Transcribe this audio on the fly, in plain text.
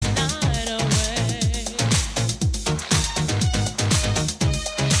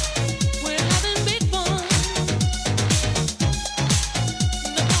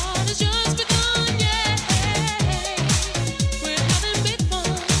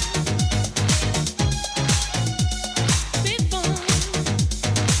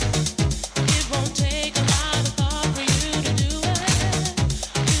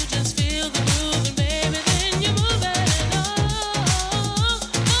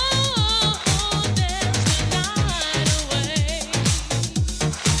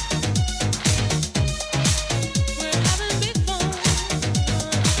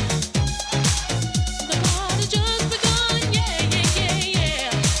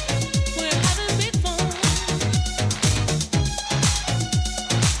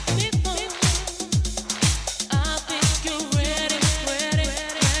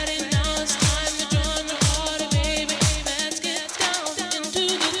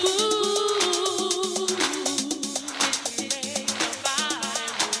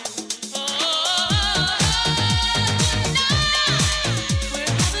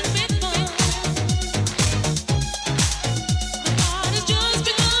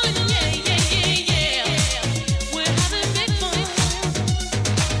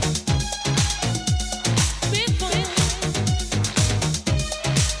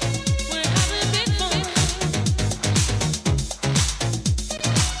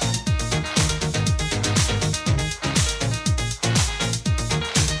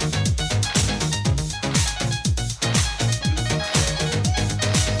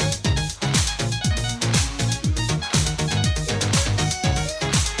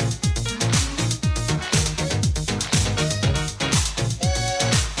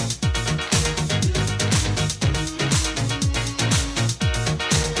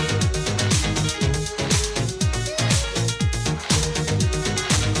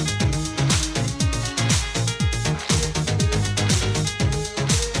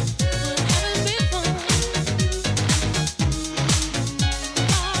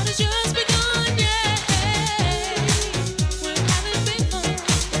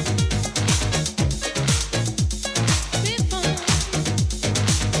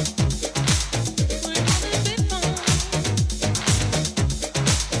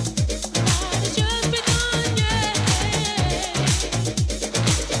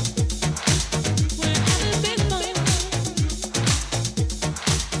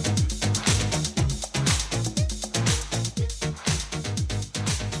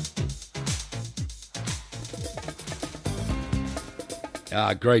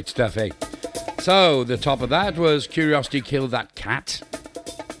Great stuff, eh? So, the top of that was Curiosity Killed That Cat.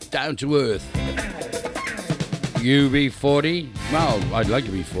 Down to Earth. UB40. Well, I'd like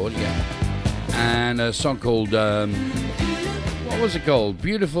to be 40, yeah. And a song called, what was it called?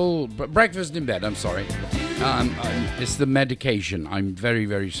 Beautiful Breakfast in Bed, I'm sorry. It's the medication. I'm very,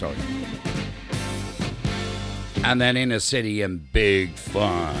 very sorry. And then Inner City and Big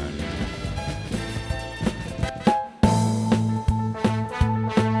Fun.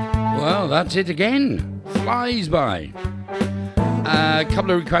 Well, that's it again. Flies by. A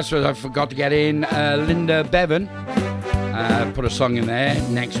couple of requests I forgot to get in. Linda Bevan put a song in there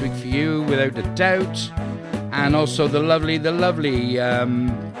next week for you, without a doubt. And also the lovely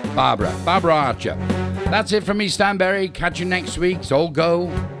Barbara Archer. That's it from me, Stanberry. Catch you next week. So go.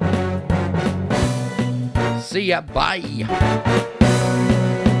 See ya. Bye.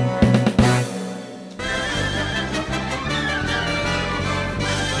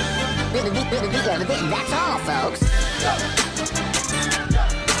 That's all, folks. That's all, folks.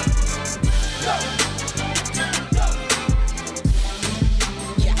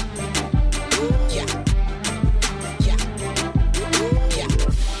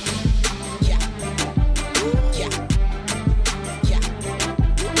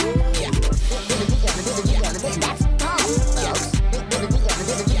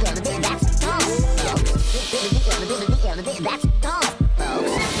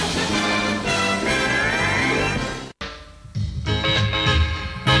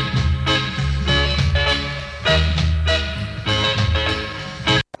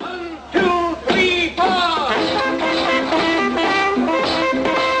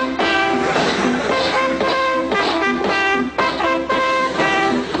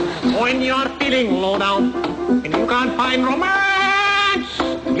 Low down, and you can't find romance,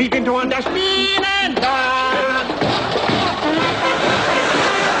 leap into a dustbin and dance.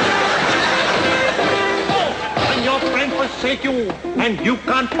 When your friends forsake you, and you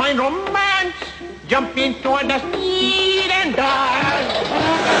can't find romance, jump into a dustbin and dance.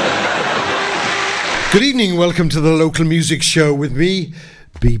 Good evening, welcome to the local music show with me,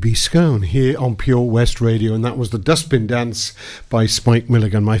 BB Skone, here on Pure West Radio, and that was the Dustbin Dance by Spike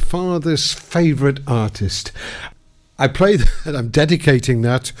Milligan, my father's favourite artist. I play that, I'm dedicating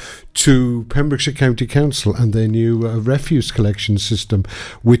that to Pembrokeshire County Council and their new refuse collection system,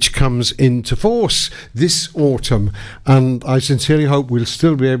 which comes into force this autumn, and I sincerely hope we'll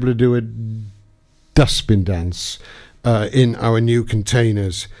still be able to do a dustbin dance in our new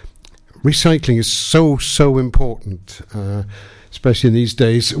containers. Recycling is so important, especially in these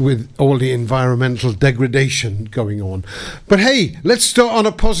days with all the environmental degradation going on. But hey, let's start on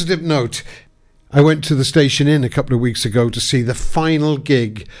a positive note. I went to the Station Inn a couple of weeks ago to see the final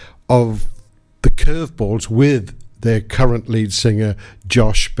gig of the Curveballs with their current lead singer,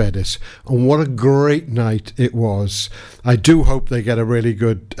 Josh Bettis. And what a great night it was. I do hope they get a really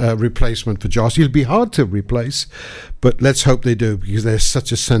good replacement for Josh. He'll be hard to replace, but let's hope they do, because they're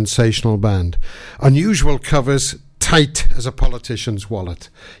such a sensational band. Unusual covers, tight as a politician's wallet.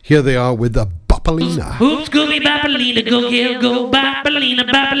 Here they are with the Bopalina. Oops, Scooby Bopalina, go girl, go Bopalina,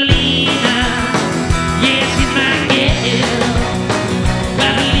 Bopalina. Yeah, she's my girl.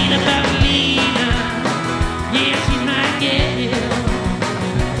 Bopalina, Bopalina. Yeah, she's my girl.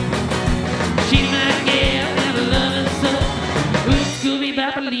 She's my girl, and I love her so. Oops, Scooby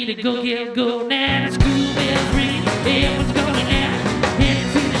Bopalina, go girl, go. Now the school bells ring, everyone's going out. Heading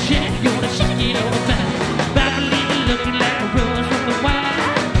to the shack, you wanna shake it all about. Looking like a rose from the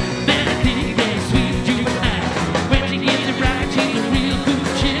wild. Man, I think that sweet June night. When she gets it right, she's a real good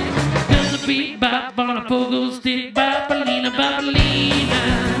chick. Does the beat bop on a pogo stick. Bopalina, Bopalina.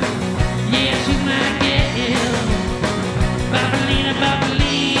 Yeah, she's my girl. Bopalina,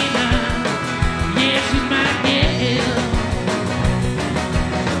 Bopalina. Yeah, she's my girl.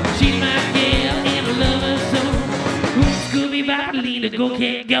 She's my girl and I love her so. Ooh, Scooby Bopalina, go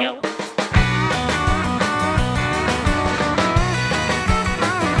can't go.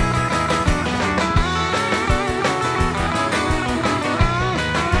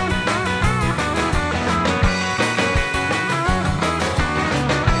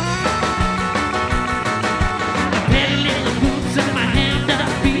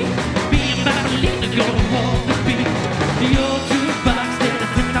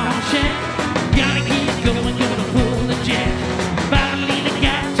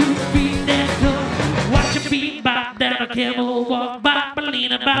 Camel walk,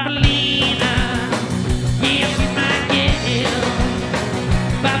 Bopalina, Bopalina. Yeah, she's my girl.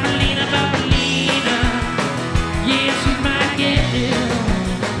 Bopalina, Bopalina. Yeah, she's my girl.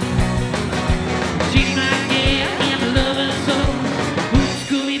 She's my girl, and I love her so. Ooh,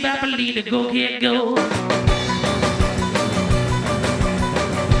 Papalina, go get go.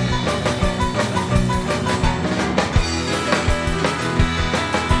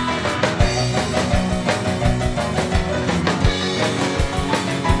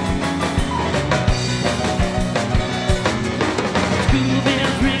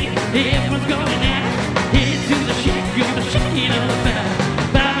 Everyone's going out, headed to the shack, gonna shake it all about.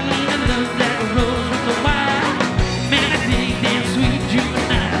 Ballerina love like a rose from the wild. Man, I dig that sweet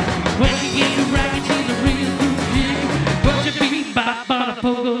juvenile. When you get to rockin', she's a real good chick. Put your feet bop on a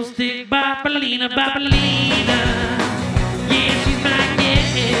pogo stick. Ballerina, Ballerina. Yeah, she's my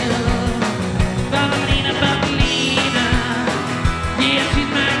girl. Ballerina, Ballerina. Yeah,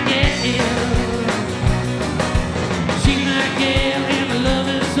 she's my girl. She's my girl and I love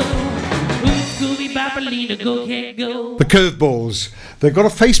her so. The Curveballs. They've got a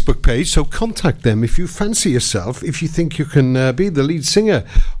Facebook page, so contact them if you fancy yourself, if you think you can be the lead singer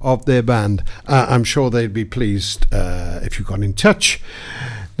of their band. I'm sure they'd be pleased if you got in touch.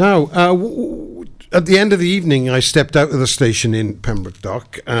 Now, at the end of the evening, I stepped out of the station in Pembroke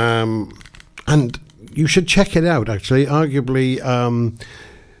Dock, and you should check it out, actually. Arguably,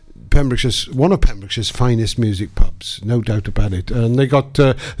 one of Pembrokeshire's finest music pubs, no doubt about it. And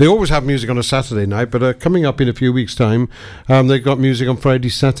they always have music on a Saturday night, but coming up in a few weeks' time, they've got music on Friday,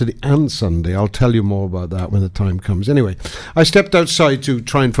 Saturday and Sunday. I'll tell you more about that when the time comes. Anyway, I stepped outside to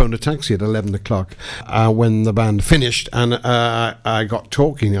try and phone a taxi at 11 o'clock when the band finished, and I got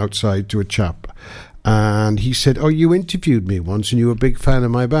talking outside to a chap, and he said, "Oh, you interviewed me once and you were a big fan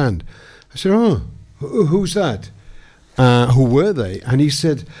of my band." I said, "Oh, who's that? Who were they?" And he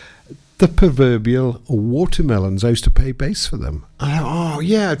said, "The proverbial Watermelons. I used to play bass for them." Oh,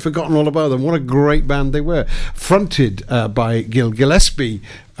 yeah, I'd forgotten all about them. What a great band they were. Fronted by Gil Gillespie,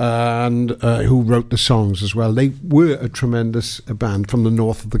 and who wrote the songs as well. They were a tremendous band from the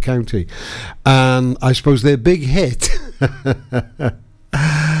north of the county. And I suppose their big hit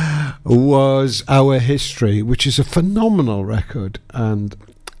was Our History, which is a phenomenal record. And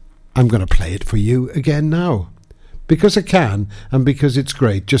I'm going to play it for you again now. Because I can, and because it's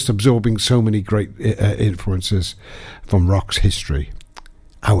great, just absorbing so many great influences from rock's history.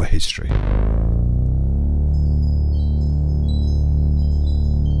 Our History.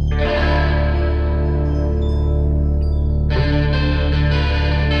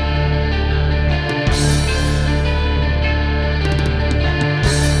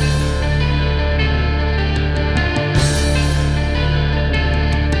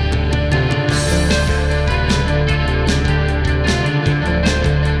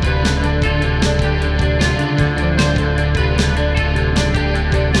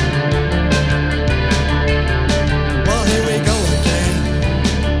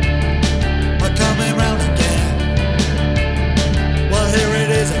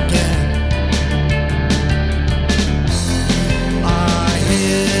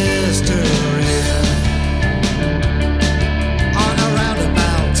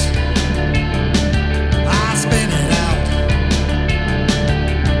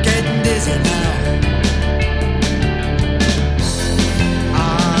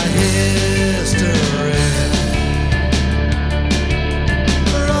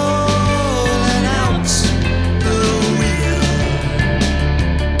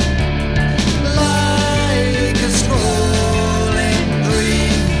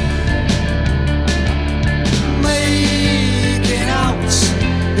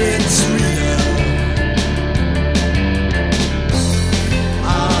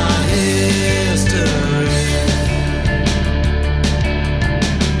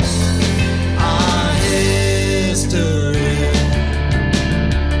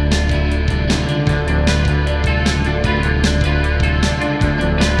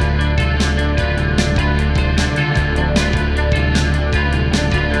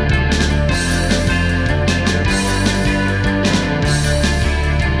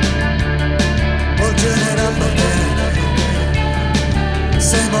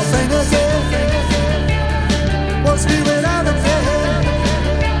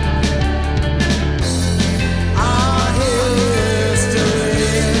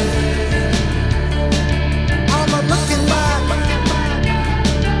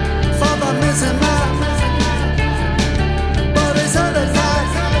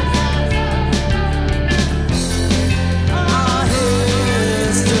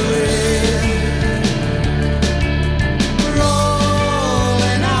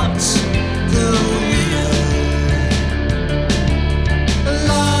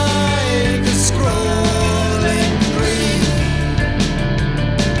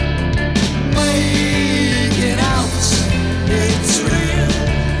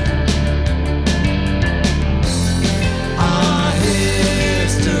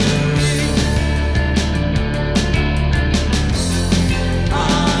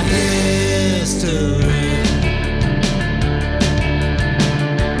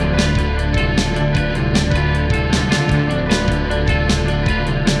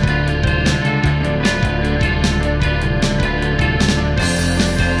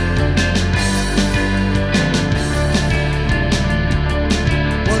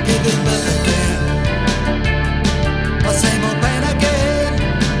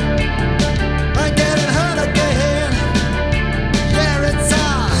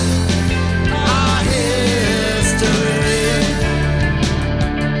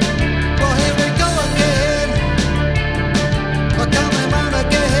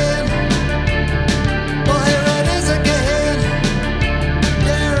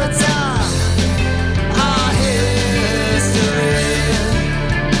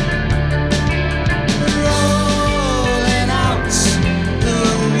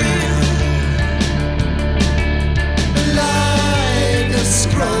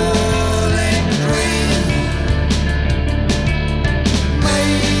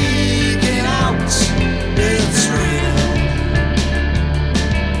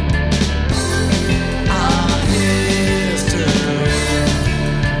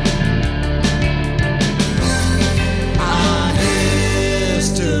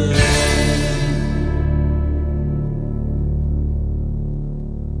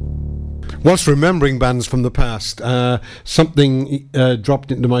 Whilst remembering bands from the past, something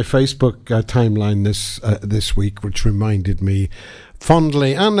dropped into my Facebook timeline this week, which reminded me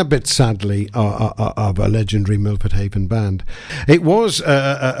fondly and a bit sadly of a legendary Milford Haven band. It was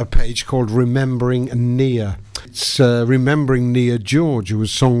a page called Remembering Nia. It's remembering Nia George, who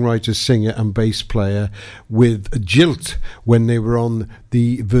was songwriter, singer and bass player with Jilt when they were on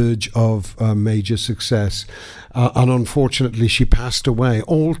the verge of major success. And unfortunately, she passed away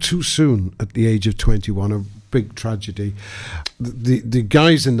all too soon at the age of 21, a big tragedy. The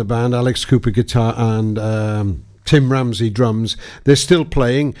guys in the band, Alex Cooper guitar and Tim Ramsey drums, they're still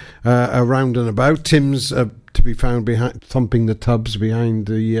playing around and about. Tim's to be found behind thumping the tubs behind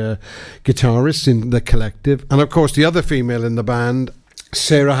the guitarist in the Collective. And of course the other female in the band,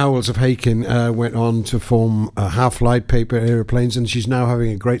 Sarah Howells of Hakin, went on to form Half-Light Paper Aeroplanes, and she's now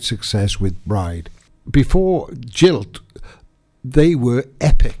having a great success with Bride. Before Jilt, they were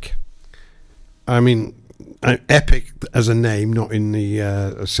epic. I mean, epic as a name, not in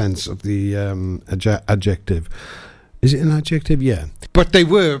the sense of the adjective. Is it an adjective? Yeah. But they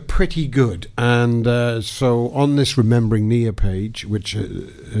were pretty good. And so on this Remembering Nia page, which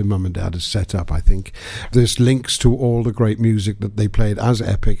her mum and dad has set up, I think, there's links to all the great music that they played as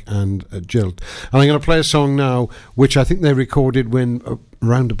Epic and Jilt. And I'm going to play a song now, which I think they recorded when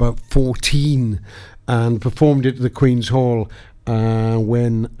around about 14 and performed it at the Queen's Hall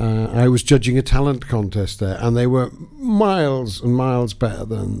when I was judging a talent contest there, and they were miles and miles better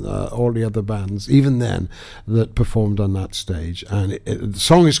than all the other bands, even then, that performed on that stage. And the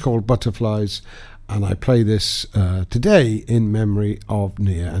song is called Butterflies, and I play this today in memory of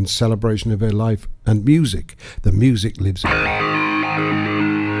Nia and celebration of her life and music. The music lives on.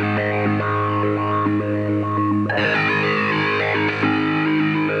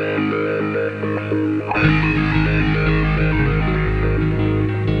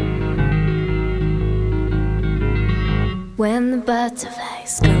 When the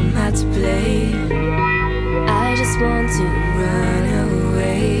butterflies come out to play, I just want to run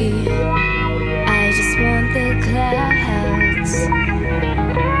away. I just want the clouds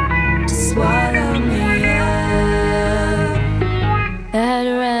to swallow me up. At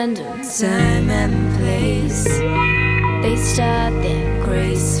a random time and place, they start their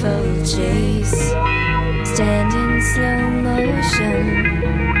graceful chase, stand in slow motion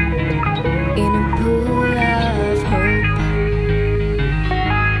in a pool of hope.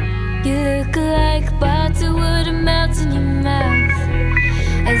 Like butterwood and melt in your mouth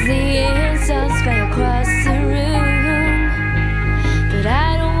as the insults fly across the room. But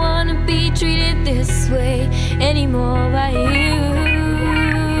I don't want to be treated this way anymore by you.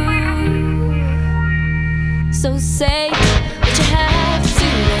 So say what you have to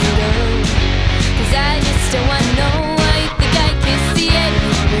let go, 'cause I just don't want to know why you think I kiss the air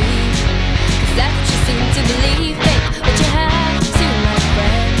you breathe, 'cause that's what you seem to believe. Babe, what you have to, my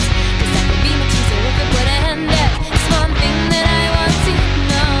friends, would end up. It's one thing that I want to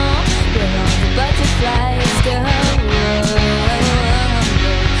know, where all the butterflies go. I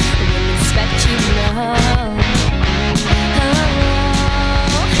wouldn't expect you to know.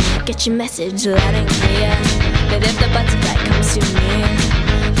 Get your message loud and clear, that if the butterfly comes too near,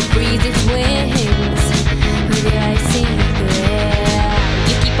 it frees its wings with your icy glare.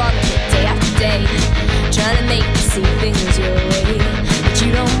 You keep on at it day after day, trying to make me see things your way, but you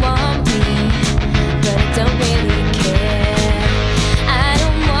don't want me. But I don't really care. I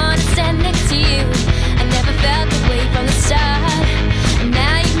don't want to stand next to you. I never felt the way from the start, and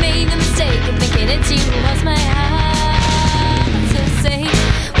now you've made the mistake of thinking it's you who holds my heart. So say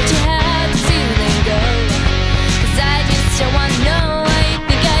what you have to, then go.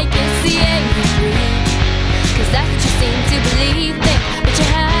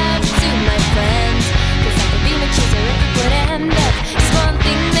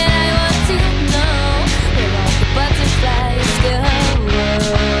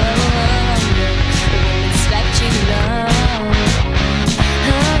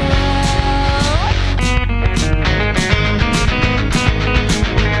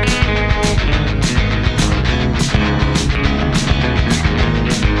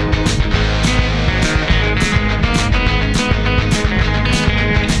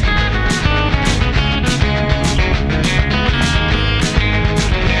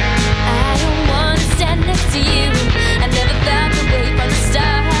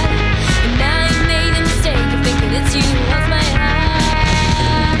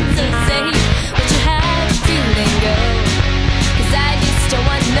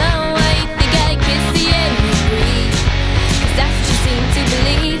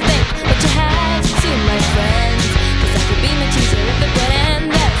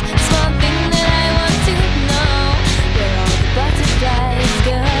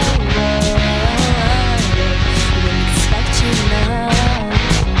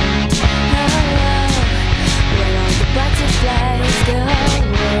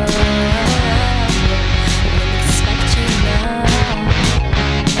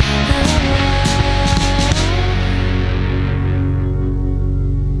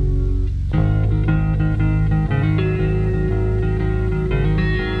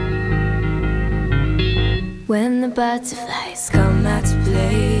 when the butterflies come out to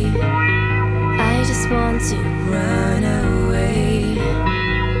play. I just want to run away.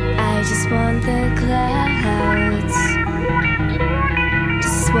 I just want the clouds to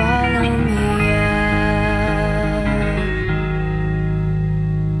swallow me up.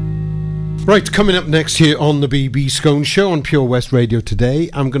 Right, coming up next here on the BB Skone Show on Pure West Radio today,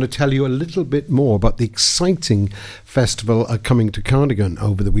 I'm going to tell you a little bit more about the exciting festival coming to Cardigan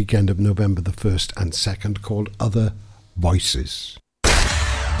over the weekend of November the 1st and 2nd called Other Voices.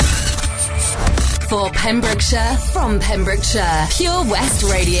 For Pembrokeshire, from Pembrokeshire, Pure West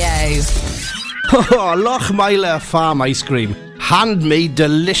Radio. Oh, Lochmeyler Farm Ice Cream. Handmade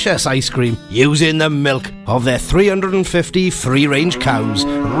delicious ice cream using the milk of their 350 free-range cows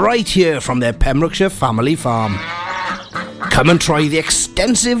right here from their Pembrokeshire family farm. Come and try the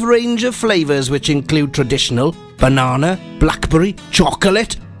extensive range of flavours which include traditional, banana, blackberry,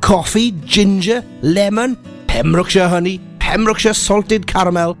 chocolate, coffee, ginger, lemon, Pembrokeshire honey, Pembrokeshire salted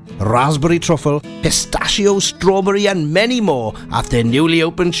caramel, raspberry truffle, pistachio, strawberry and many more at their newly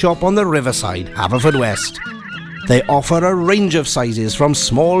opened shop on the Riverside, Haverfordwest. They offer a range of sizes from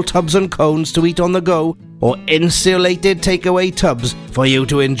small tubs and cones to eat on the go or insulated takeaway tubs for you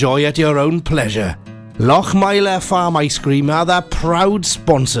to enjoy at your own pleasure. Lochmeyler Farm Ice Cream are the proud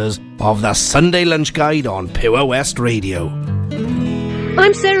sponsors of the Sunday Lunch Guide on Pure West Radio.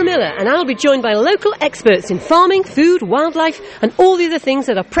 I'm Sarah Miller and I'll be joined by local experts in farming, food, wildlife and all the other things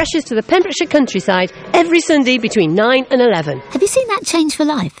that are precious to the Pembrokeshire countryside every Sunday between 9 and 11. Have you seen that Change for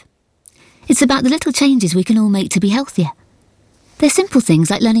Life? It's about the little changes we can all make to be healthier. They're simple things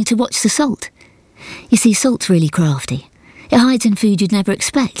like learning to watch the salt. You see, salt's really crafty. It hides in food you'd never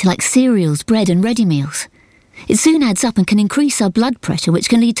expect, like cereals, bread and ready meals. It soon adds up and can increase our blood pressure, which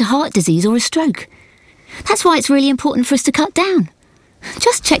can lead to heart disease or a stroke. That's why it's really important for us to cut down.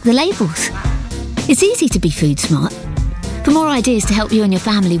 Just check the labels. It's easy to be food smart. For more ideas to help you and your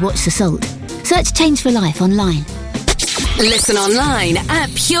family watch the salt, search Change for Life online. Listen online at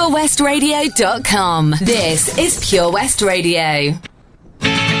purewestradio.com. This is Pure West Radio.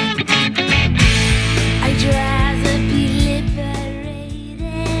 I'd rather be liberated.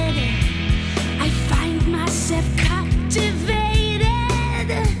 I find myself captivated.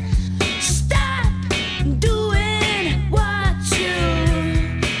 Stop doing what you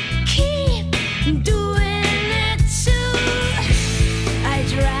keep doing it too.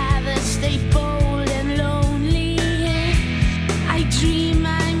 I'd rather stay bold and lonely. I dream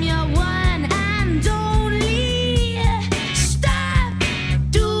I'm your one and only. Stop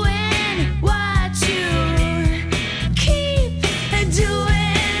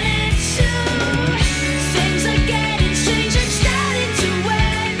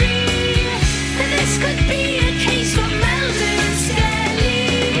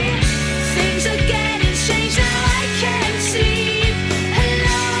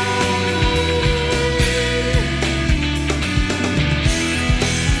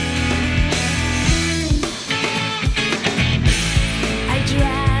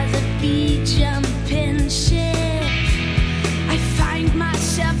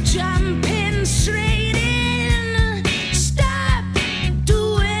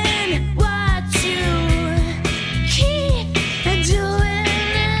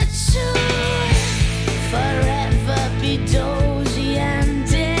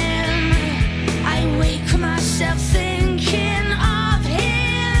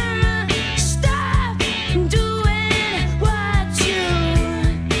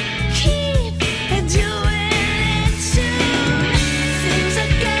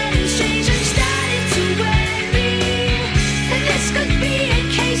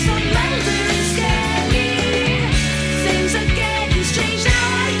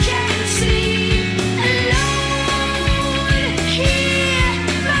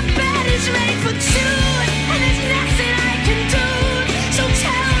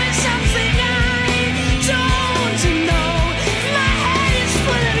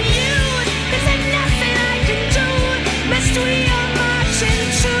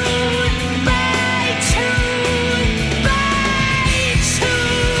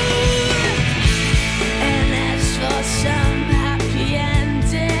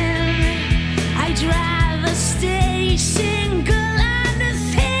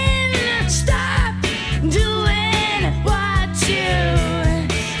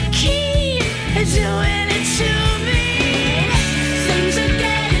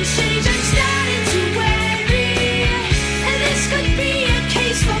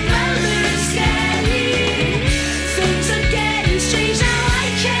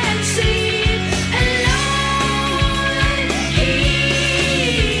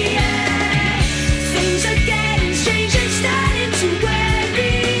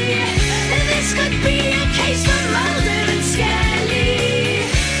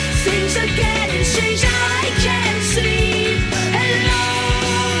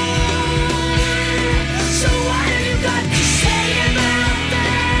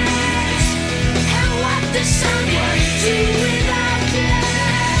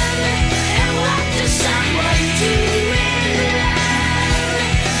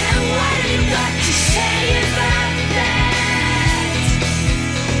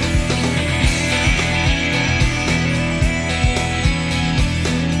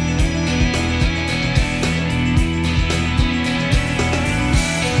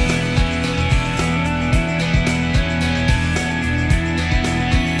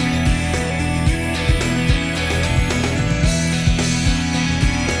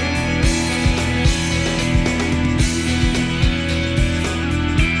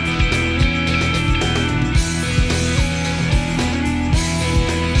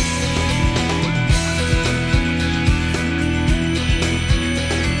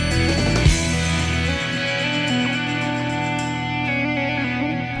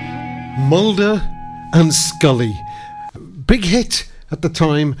Mulder and Scully. Big hit at the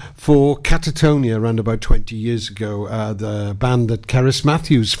time for Catatonia around about 20 years ago, the band that Cerys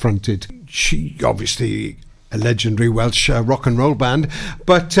Matthews fronted. She obviously a legendary Welsh rock and roll band,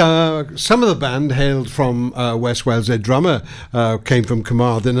 but some of the band hailed from West Wales. Their drummer came from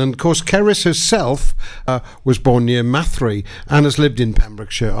Carmarthen, and of course Cerys herself was born near Mathry and has lived in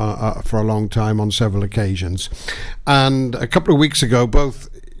Pembrokeshire for a long time on several occasions. And a couple of weeks ago, both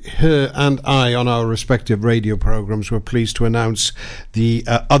her and I, on our respective radio programmes, were pleased to announce the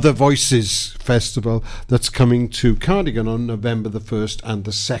Other Voices Festival that's coming to Cardigan on November the 1st and the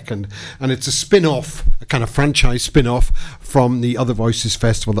 2nd. And it's a spin-off, a kind of franchise spin-off from the Other Voices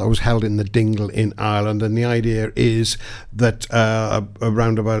Festival that was held in the Dingle in Ireland. And the idea is that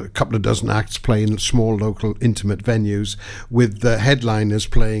around about a couple of dozen acts play in small local intimate venues, with the headliners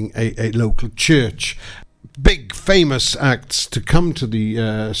playing a local church. Big famous acts to come to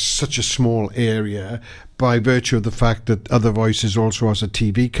the such a small area by virtue of the fact that Other Voices also has a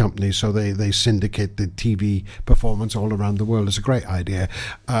TV company, so they syndicate the TV performance all around the world. It's a great idea.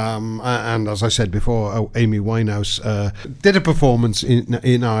 And as I said before, Amy Winehouse did a performance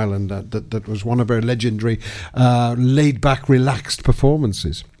in Ireland that was one of her legendary laid-back, relaxed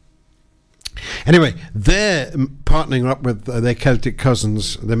performances. Anyway, they're partnering up with their Celtic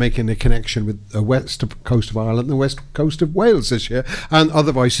cousins. They're making a connection with the west coast of Ireland and the west coast of Wales this year. And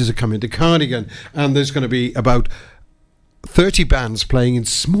Other Voices are coming to Cardigan. And there's going to be about 30 bands playing in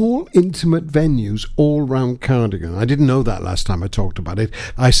small, intimate venues all round Cardigan. I didn't know that last time I talked about it.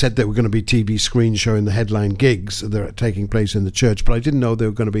 I said there were going to be TV screens showing the headline gigs that are taking place in the church, but I didn't know there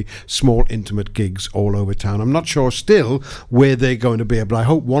were going to be small, intimate gigs all over town. I'm not sure still where they're going to be, but I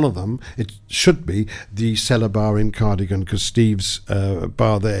hope one of them, it should be the Cellar Bar in Cardigan, because Steve's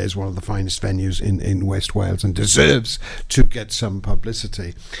bar there is one of the finest venues in West Wales and deserves to get some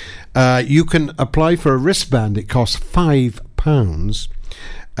publicity. You can apply for a wristband. It costs £5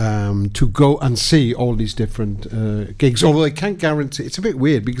 to go and see all these different gigs, although they can't guarantee. It's a bit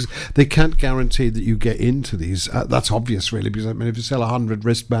weird because they can't guarantee that you get into these. That's obvious, really, because I mean, if you sell 100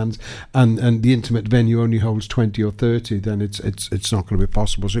 wristbands and the intimate venue only holds 20 or 30, then it's not going to be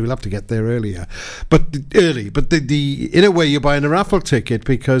possible. So you'll have to get there earlier, but the in a way you're buying a raffle ticket,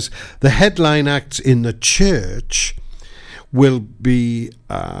 because the headline acts in the church will be,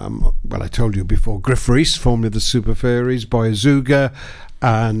 well, I told you before, Griff Rees, formerly the Super Fairies, Boy Azuga,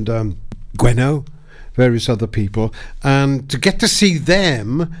 and Gweno, various other people. And to get to see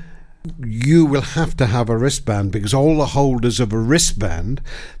them, you will have to have a wristband, because all the holders of a wristband,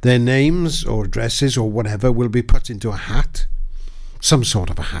 their names or addresses or whatever will be put into a hat, some sort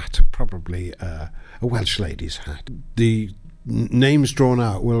of a hat, probably a Welsh lady's hat. The names drawn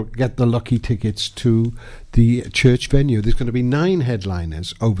out will get the lucky tickets to the church venue. There's going to be 9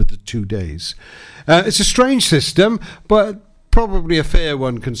 headliners over the 2 days. It's a strange system, but probably a fair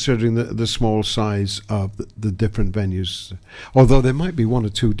one considering the small size of the different venues. Although there might be one or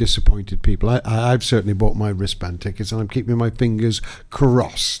two disappointed people. I've certainly bought my wristband tickets and I'm keeping my fingers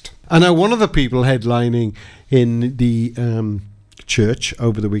crossed. And now one of the people headlining in the church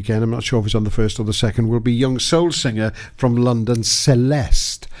over the weekend, I'm not sure if it's on the 1st or the 2nd, will be young soul singer from London,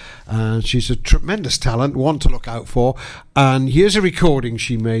 Celeste. She's a tremendous talent, one to look out for. And here's a recording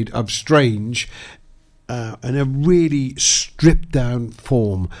she made of Strange in a really stripped down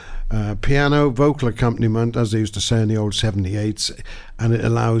form. Piano, vocal accompaniment, as they used to say in the old 78s, and it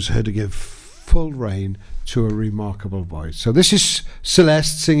allows her to give full rein to a remarkable voice. So this is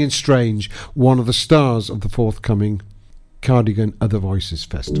Celeste singing Strange, one of the stars of the forthcoming Cardigan Other Voices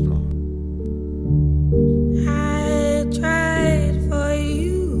Festival. I tried for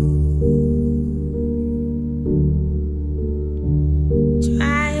you,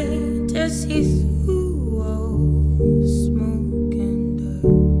 tried to see through all smoke and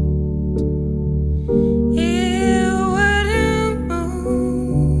dirt. It wouldn't move.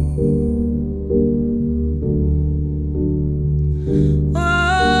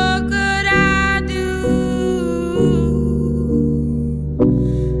 What could I do?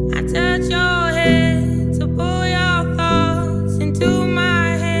 I touch your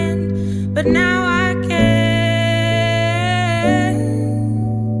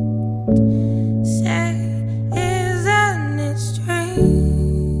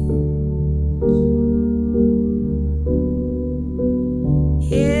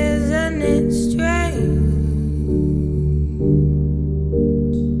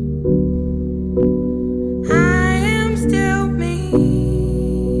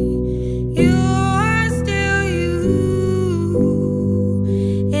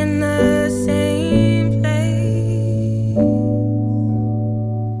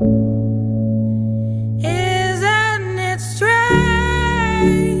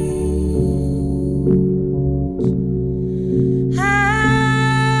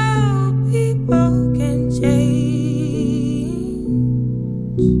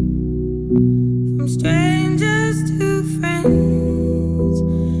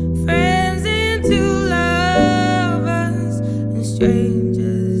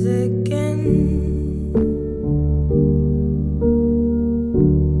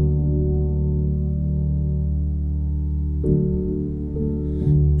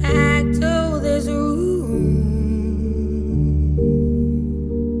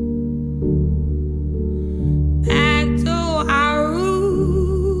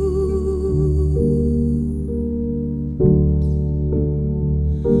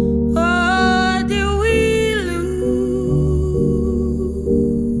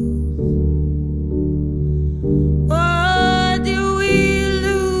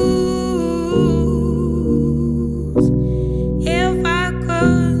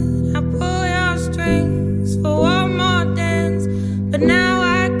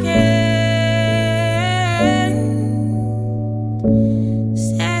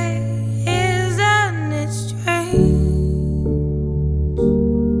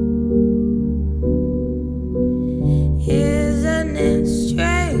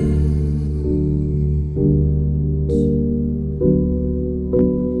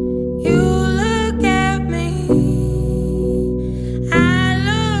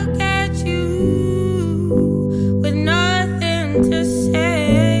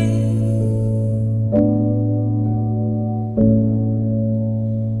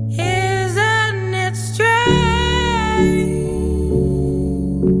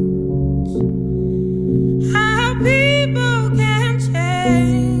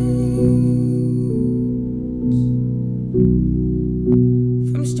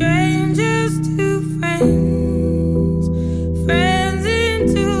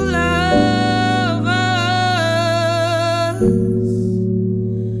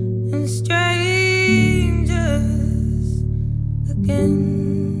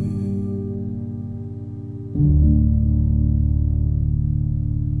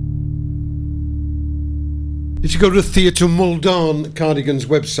If you go to Theatre Muldoon Cardigans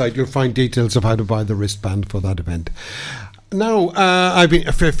website, you'll find details of how to buy the wristband for that event. Now,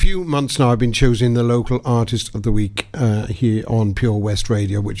 for a few months now, I've been choosing the local artist of the week here on Pure West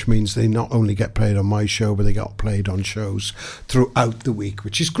Radio, which means they not only get played on my show, but they get played on shows throughout the week,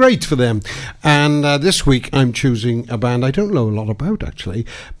 which is great for them. And this week, I'm choosing a band I don't know a lot about, actually,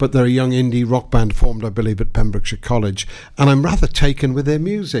 but they're a young indie rock band formed, I believe, at Pembrokeshire College, and I'm rather taken with their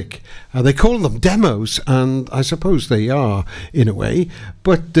music. They call them demos, and I suppose they are, in a way,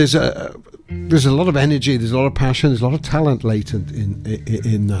 but there's a lot of energy, there's a lot of passion, there's a lot of talent latent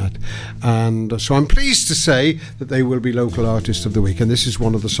in that. And so I'm pleased to say that they will be local artist of the week, and this is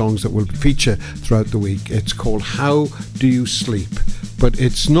one of the songs that will feature throughout the week. It's called How Do You Sleep? But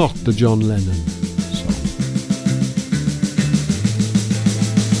it's not the John Lennon song.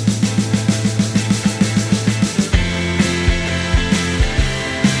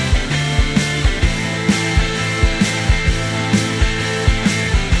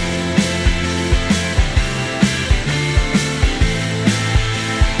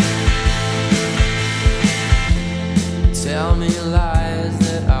 Tell me lies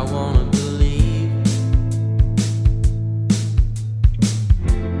that I wanna believe.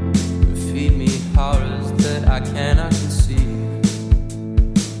 Feed me horrors that I cannot conceive.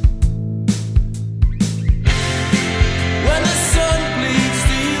 When the sun bleeds,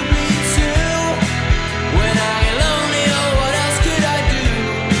 do you bleed too? When I get lonely, oh, what else could I do?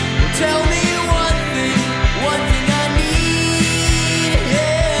 Well, tell me one thing I need.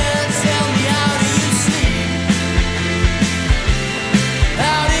 Yeah, tell me, how do you sleep?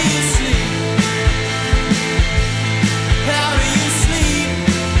 How do you sleep? How do you sleep?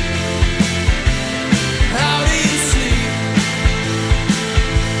 How do you sleep?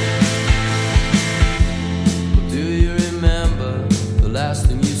 Well, do you remember the last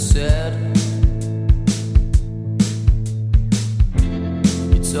thing you said?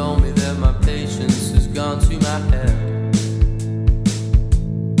 You told me that my patience has gone to my head.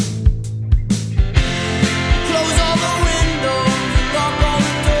 Close all the windows, lock all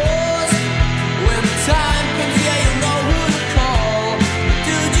the doors. When the time comes, yeah, you'll know who to call.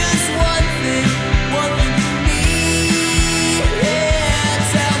 Do just one thing for me. Yeah,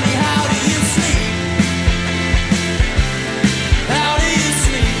 tell me, how do you sleep? How do you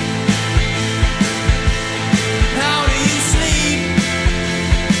sleep? How do you sleep? How do you sleep?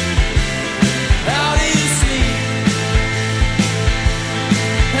 How do you sleep?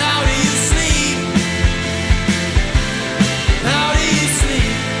 How do you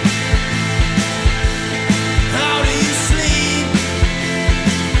sleep? How do you sleep?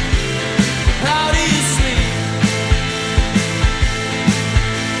 How do you sleep?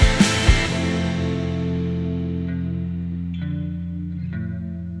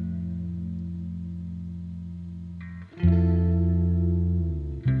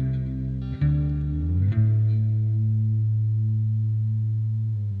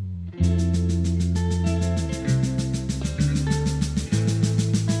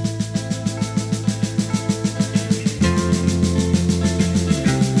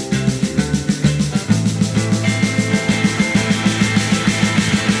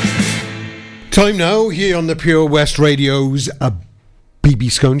 Time now here on the Pure West Radio's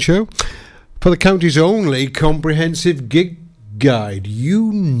BB Skone Show for the county's only comprehensive gig guide.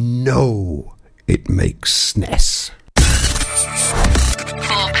 You know it makes SNES.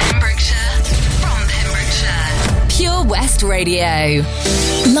 For Pembrokeshire, from Pembrokeshire. Pure West Radio.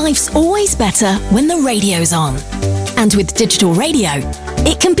 Life's always better when the radio's on. And with digital radio,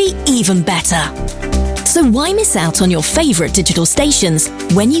 it can be even better. So why miss out on your favourite digital stations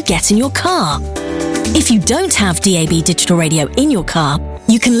when you get in your car? If you don't have DAB digital radio in your car,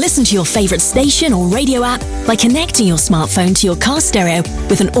 you can listen to your favourite station or radio app by connecting your smartphone to your car stereo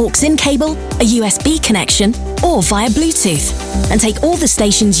with an aux-in cable, a USB connection, or via Bluetooth, and take all the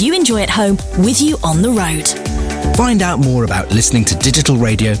stations you enjoy at home with you on the road. Find out more about listening to digital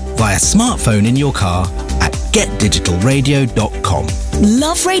radio via smartphone in your car at getdigitalradio.com.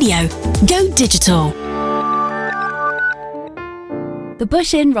 Love radio. Go digital. The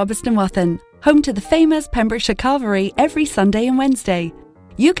Bush Inn, Robertson Wathen, home to the famous Pembrokeshire Carvery every Sunday and Wednesday.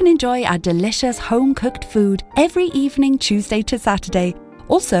 You can enjoy our delicious home-cooked food every evening, Tuesday to Saturday.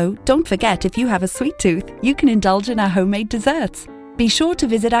 Also, don't forget, if you have a sweet tooth, you can indulge in our homemade desserts. Be sure to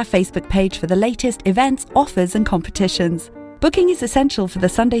visit our Facebook page for the latest events, offers and competitions. Booking is essential for the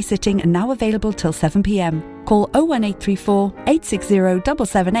Sunday sitting and now available till 7 p.m. Call 01834 860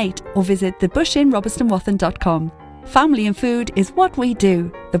 778 or visit thebushinrobertsonwathen.com. Family and food is what we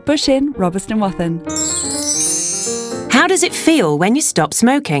do. The Bush Inn, Robertson Wathen. How does it feel when you stop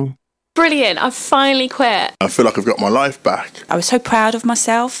smoking? Brilliant, I've finally quit. I feel like I've got my life back. I was so proud of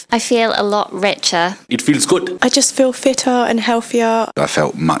myself. I feel a lot richer. It feels good. I just feel fitter and healthier. I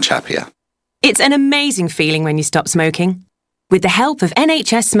felt much happier. It's an amazing feeling when you stop smoking. With the help of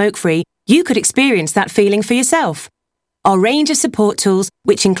NHS Smoke Free, you could experience that feeling for yourself. Our range of support tools,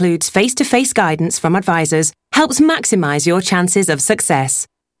 which includes face-to-face guidance from advisors, helps maximise your chances of success.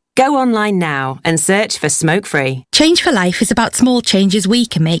 Go online now and search for Smoke Free. Change for Life is about small changes we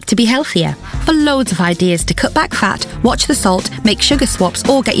can make to be healthier. For loads of ideas to cut back fat, watch the salt, make sugar swaps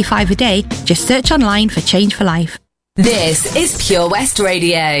or get your 5 a day, just search online for Change for Life. This is Pure West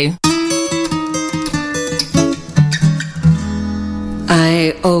Radio.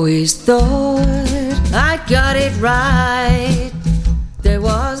 I always thought I got it right. There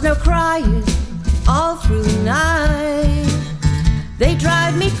was no crying all through the night. They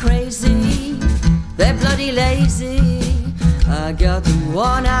drive me crazy, they're bloody lazy. I got the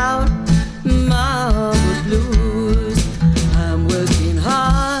worn out mama blues. I'm working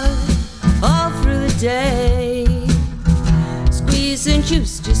hard all through the day, squeezing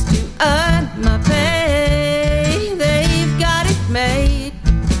juice just to earn my pay. They've got it made,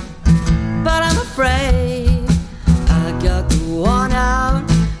 but I'm afraid I got the worn out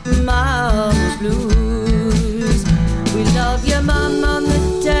mama blues. We love your mum on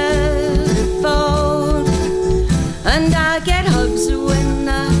the telephone, and I get hugs when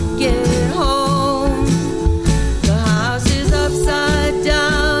I get home. The house is upside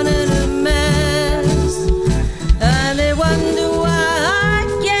down in a mess, and they wonder why I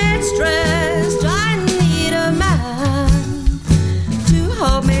get stressed. I need a man to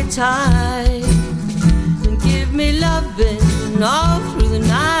hold me tight and give me loving all through the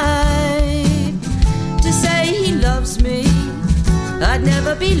night. To say he loves me, I'd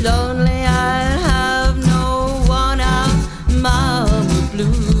never be lonely. I'd have no one out mama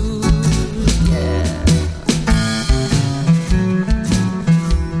blues. Yeah.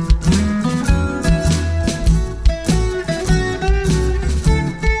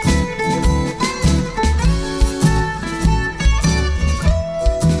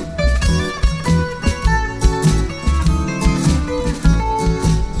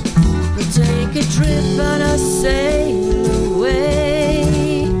 We'll take a trip and I'll sail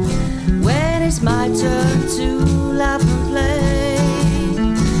away when it's my turn to laugh and play.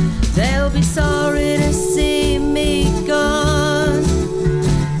 They'll be sorry to see me gone,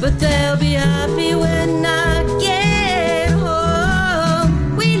 but they'll be happy when I get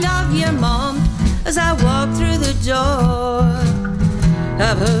home. We love you, Mom, as I walk through the door.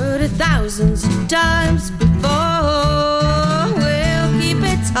 I've heard it thousands of times before. We'll keep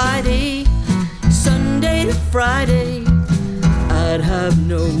it tidy, Sunday to Friday. I'd have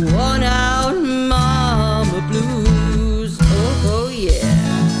no one out mama blues. Oh, yeah.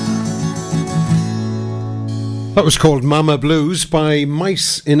 That was called Mama Blues by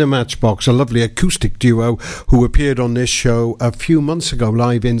Mice in a Matchbox, a lovely acoustic duo who appeared on this show a few months ago,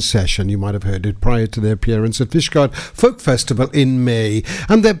 live in session. You might have heard it prior to their appearance at Fishguard Folk Festival in May.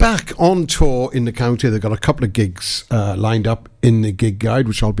 And they're back on tour in the county. They've got a couple of gigs lined up in the gig guide,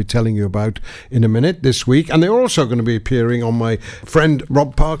 which I'll be telling you about in a minute this week. And they're also going to be appearing on my friend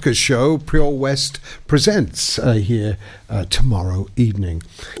Rob Parker's show, Pure West Presents, here tomorrow evening.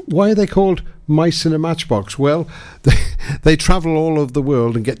 Why are they called Mice in a Matchbox? Well, they travel all over the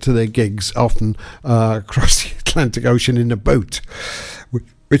world and get to their gigs often across the Atlantic Ocean in a boat,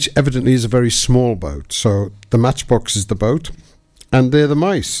 which evidently is a very small boat. So the matchbox is the boat and they're the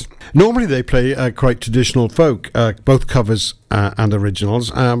mice. Normally they play quite traditional folk, both covers and originals,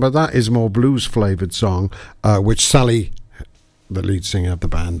 but that is a more blues flavoured song, which Sally, the lead singer of the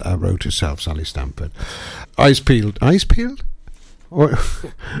band, wrote herself, Sally Stamford. Eyes peeled. Eyes peeled? Or,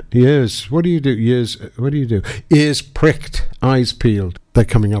 ears. What do you do? Ears. What do you do? Ears pricked, eyes peeled. They're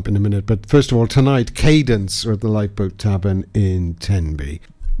coming up in a minute. But first of all, tonight, Cadence at the Lifeboat Tavern in Tenby.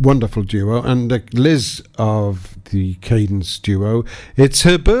 Wonderful duo. And Liz of the Cadence duo, it's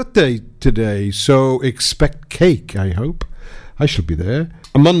her birthday today, so expect cake, I hope. I shall be there.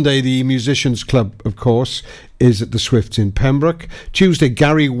 On Monday, the Musicians Club, of course, is at the Swifts in Pembroke. Tuesday,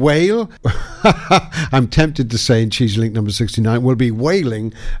 Gary Whale, I'm tempted to say in Cheese Link number 69, will be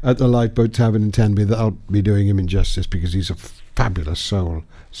wailing at the Lifeboat Tavern in Tenby. That'll be doing him injustice because he's a fabulous soul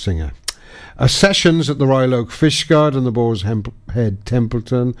singer. Sessions at the Royal Oak Fishguard and the Boar's Head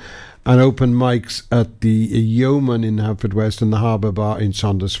Templeton, and open mics at the Yeoman in Haverfordwest and the Harbour Bar in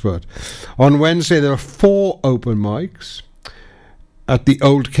Saundersfoot. On Wednesday, there are 4 open mics. at the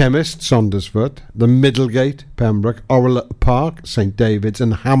Old Chemist, Saundersfoot, the Middlegate, Pembroke, Orwell Park, St David's,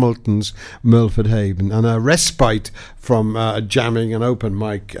 and Hamilton's, Milford Haven. And a respite from jamming and open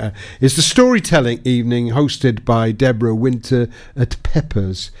mic is the storytelling evening hosted by Deborah Winter at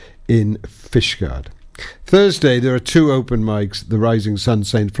Pepper's in Fishguard. Thursday, there are two open mics, the Rising Sun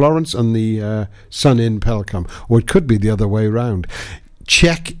St Florence and the Sun in Pelcombe, or it could be the other way round.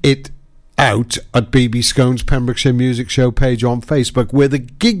 Check it out at BB Skone's Pembrokeshire Music Show page on Facebook, where the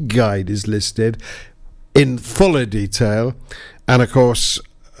gig guide is listed in fuller detail. And of course,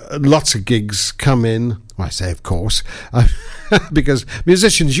 lots of gigs come in. Well, I say of course, because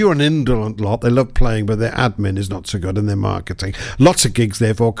musicians, you're an indolent lot. They love playing, but their admin is not so good in their marketing. Lots of gigs,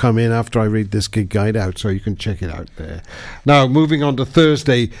 therefore, come in after I read this gig guide out, so you can check it out there. Now, moving on to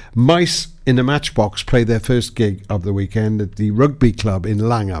Thursday, Mice in a Matchbox play their first gig of the weekend at the Rugby Club in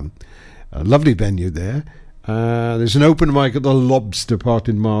Langham. A lovely venue there. There's an open mic at the Lobster Pot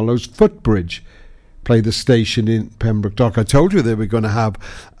in Marlowe's Footbridge. Play the station in Pembroke Dock. I told you they were going to have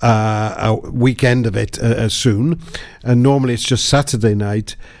a weekend of it soon, and normally it's just Saturday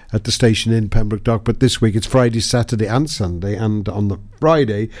night at the station in Pembroke Dock, but this week it's Friday, Saturday and Sunday, and on the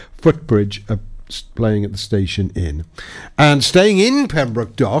Friday, Footbridge playing at the station inn. And staying in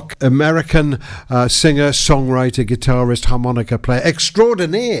Pembroke Dock, American singer, songwriter, guitarist, harmonica player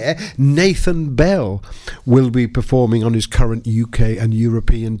extraordinaire Nathan Bell will be performing on his current UK and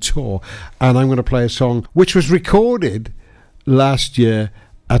European tour. And I'm going to play a song which was recorded last year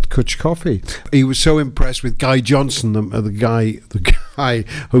at Cutch Coffee. He was so impressed with Guy Johnson, the guy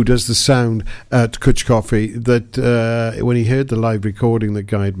who does the sound at Cutch Coffee, that when he heard the live recording that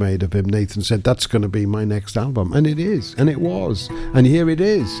Guy had made of him, Nathan said, that's going to be my next album. And it is, and it was. And here it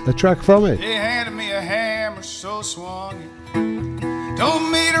is, a track from it. They handed me a hammer so swung it, told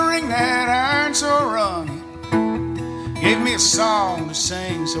me to ring that iron so rung it, gave me a song to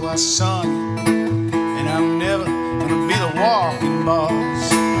sing so I sung it, and I'm never gonna be the walking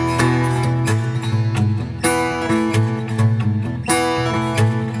boss.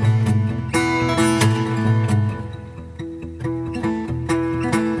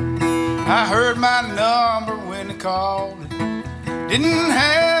 I heard my number when they called it. Didn't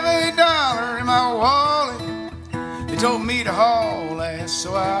have $1 in my wallet. They told me to haul ass,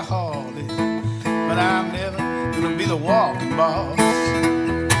 so I hauled it. But I'm never gonna be the walking boss.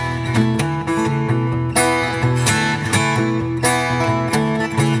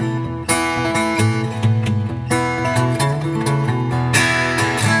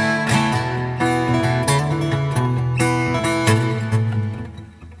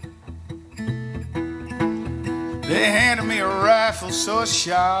 So I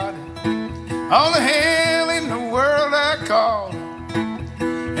shot it. All the hell in the world I called it.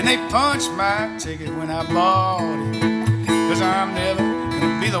 And they punched my ticket when I bought it. 'Cause I'm never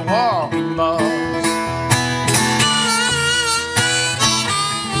gonna be the walking boss.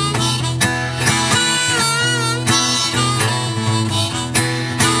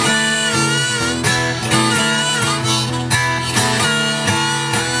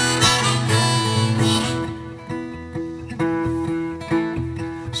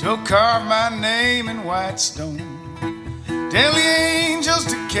 So carve my name in white stone. Tell the angels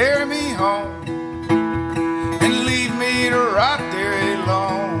to carry me home and leave me to rot there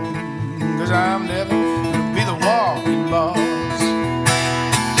alone. 'Cause I'm never gonna be the walking boss.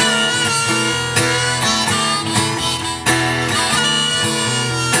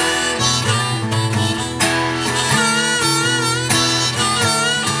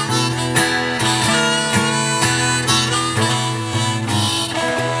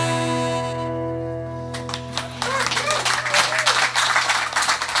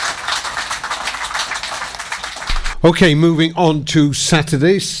 Okay, moving on to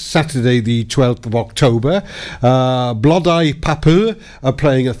Saturday the 12th of October. Blodau Papur are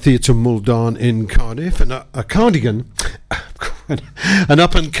playing at Theatre Muldoon in Cardiff, and a Cardigan, an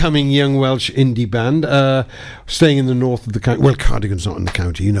up-and-coming young Welsh indie band, staying in the north of the county. Well, Cardigan's not in the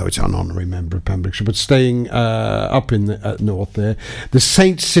county, you know, it's an honorary member of Pembrokeshire, but staying up in the north there. The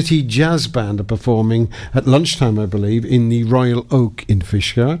Saint City Jazz Band are performing at lunchtime, I believe, in the Royal Oak in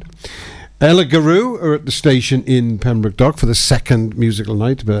Fishguard. Ella Garou are at the station in Pembroke Dock for the second musical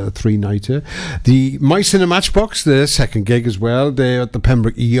night, a three-nighter. The Mice in a Matchbox, their second gig as well. They're at the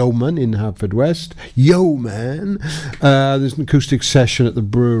Pembroke Yeoman in Haverfordwest. Yeoman! There's an acoustic session at the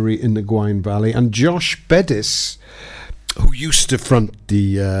brewery in the Gwaun Valley. And Josh Bedis, who used to front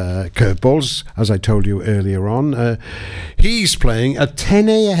the Curveballs, as I told you earlier on, he's playing at 10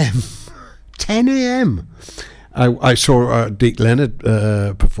 a.m. 10 a.m. I saw Deke Leonard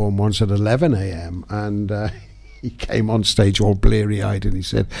perform once at 11 a.m. and he came on stage all bleary-eyed and he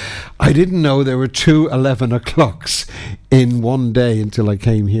said, I didn't know there were 2 11 o'clocks in one day until I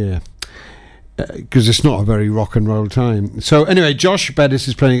came here. Because it's not a very rock and roll time. So anyway, Josh Bettis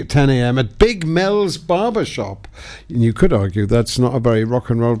is playing at 10 a.m. at Big Mel's Barbershop. And you could argue that's not a very rock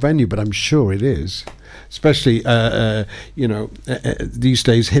and roll venue, but I'm sure it is. Especially, these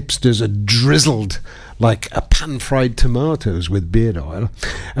days hipsters are drizzled like pan-fried tomatoes with beard oil.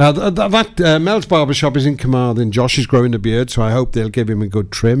 Mel's Barbershop is in Carmarthen. Josh is growing a beard, so I hope they'll give him a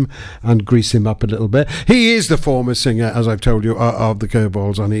good trim and grease him up a little bit. He is the former singer, as I've told you, of the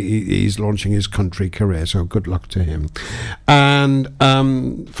Curveballs, and he's launching his country career, so good luck to him. And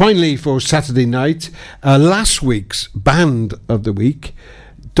finally, for Saturday night, last week's Band of the Week,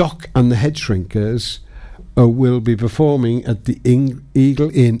 Doc and the Head Shrinkers, will be performing at the Eagle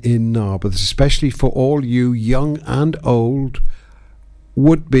Inn in Narberth, especially for all you young and old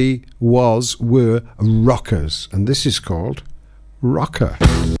would-be, were rockers. And this is called Rocker.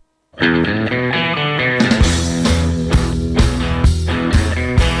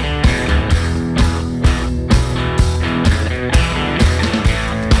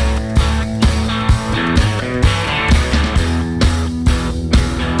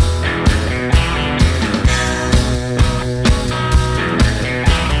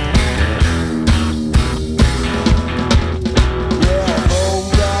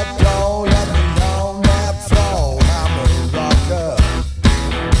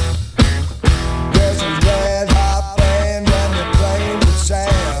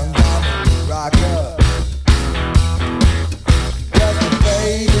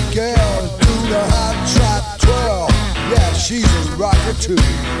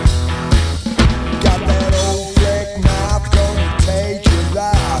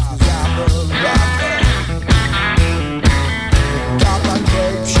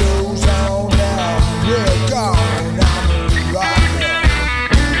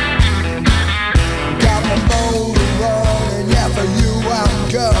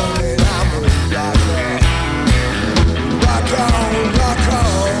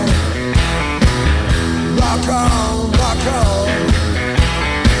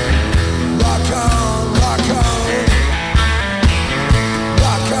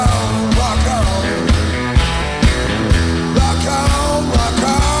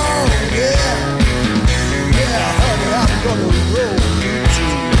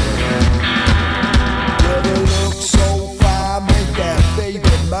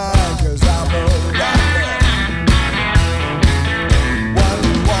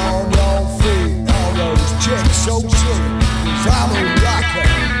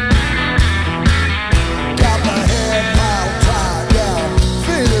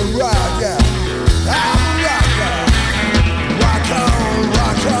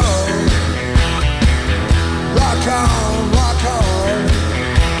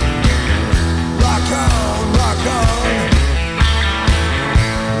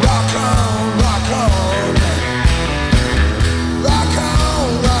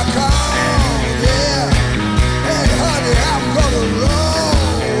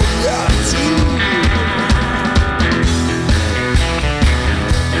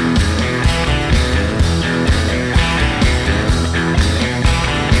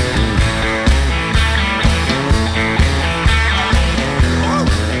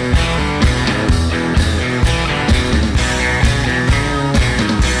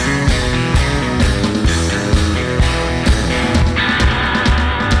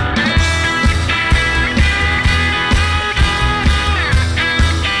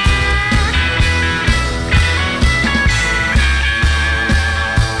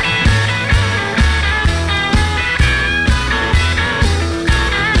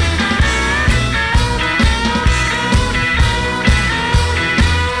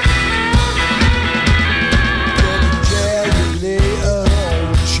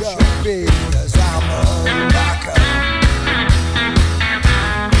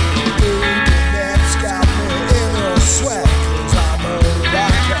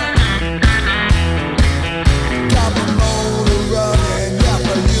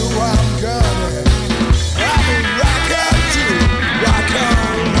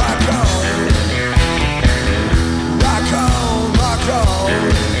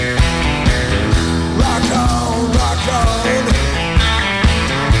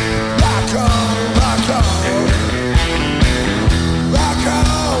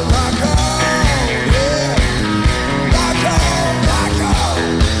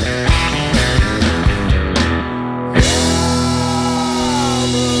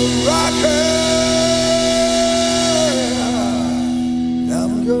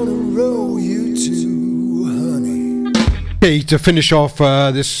 Okay, to finish off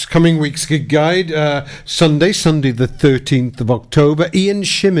this coming week's gig guide, Sunday the 13th of October, Ian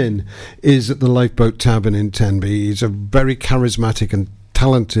Shimin is at the Lifeboat Tavern in Tenby. He's a very charismatic and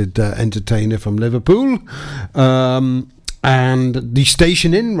talented entertainer from Liverpool. And the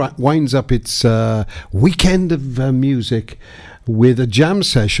Station Inn winds up its weekend of music with a jam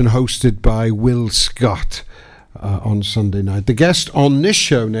session hosted by Will Scott. On Sunday night. The guest on this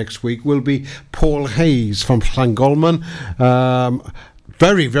show next week will be Paul Hayes from Llangolman.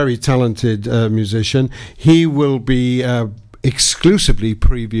 Very, very talented musician. He will be exclusively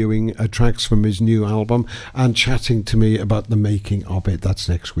previewing tracks from his new album and chatting to me about the making of it. That's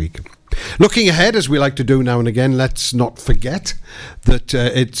next week. Looking ahead, as we like to do now and again, let's not forget that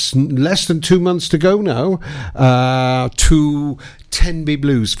it's less than 2 months to go now to Tenby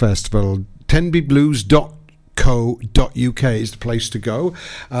Blues Festival. TenbyBlues.co.uk is the place to go.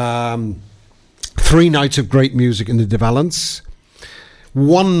 3 nights of great music in the De Valence,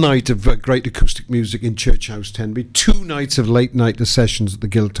 1 night of great acoustic music in Church House Tenby, 2 nights of late night sessions at the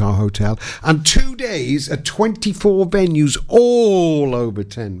Giltar Hotel, and 2 days at 24 venues all over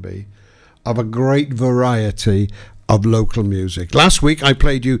Tenby of a great variety of local music. Last week I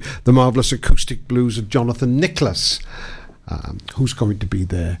played you the marvellous acoustic blues of Jonathan Nicholas, who's going to be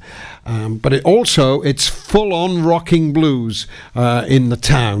there. But it's full-on rocking blues in the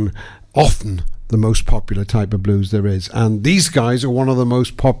town, often the most popular type of blues there is. And these guys are one of the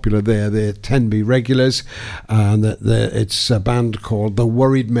most popular there. They're Tenby regulars, and it's a band called The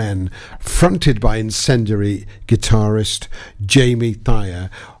Worried Men, fronted by incendiary guitarist Jamie Thayer,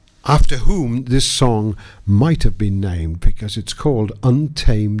 after whom this song might have been named, because it's called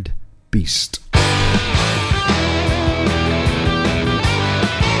Untamed Beast.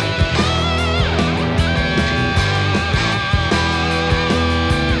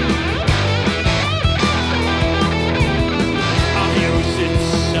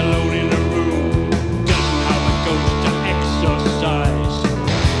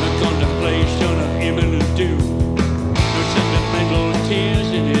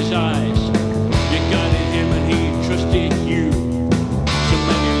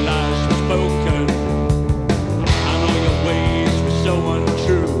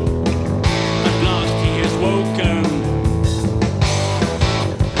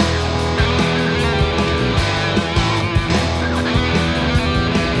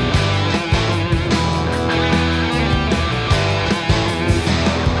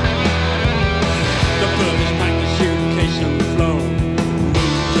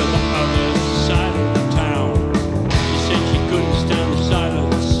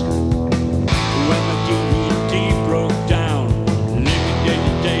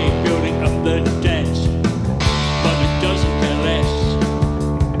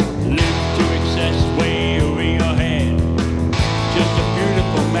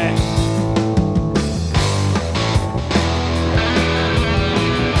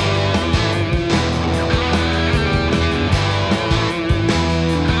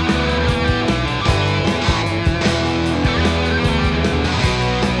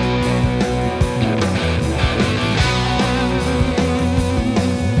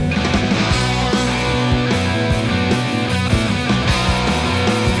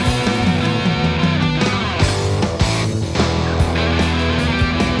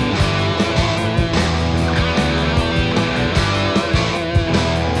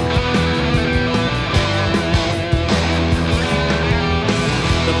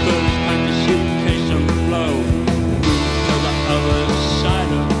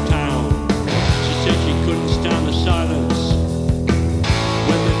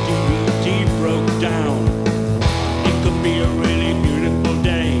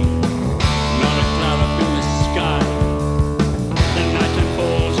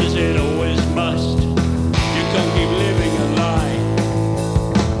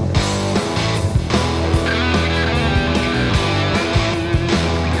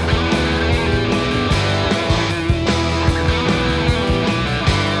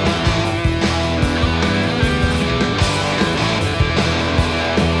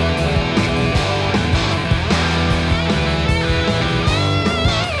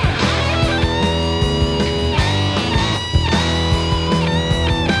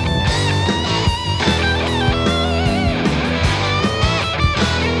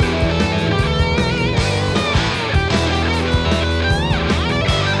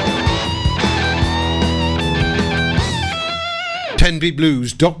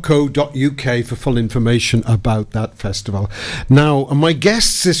 tenbyblues.co.uk for full information about that festival. Now, my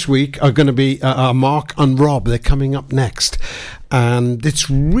guests this week are going to be Mark and Rob. They're coming up next. and it's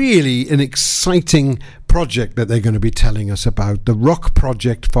really an exciting project that they're going to be telling us about, the Rock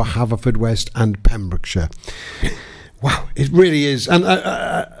Project for Haverfordwest and Pembrokeshire. Wow, it really is. And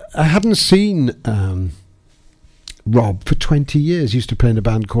I haven't seen Rob for 20 years. He used to play in a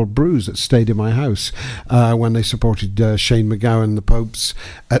band called Bruise that stayed in my house when they supported Shane McGowan and the Popes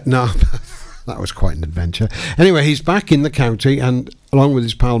at Narberth. That was quite an adventure. Anyway, he's back in the county, and along with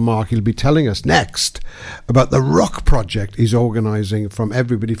his pal Mark, he'll be telling us next about the Rock Project he's organising from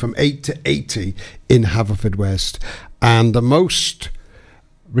everybody from 8 to 80 in Haverfordwest. And the most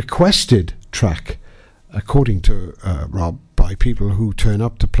requested track, according to Rob, by people who turn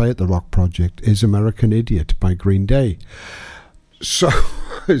up to play at the Rock Project, is American Idiot by Green Day. So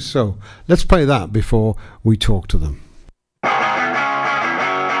let's play that before we talk to them.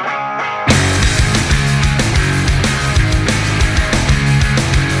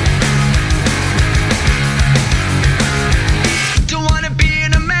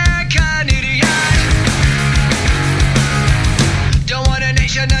 Don't want a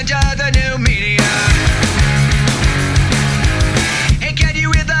nation under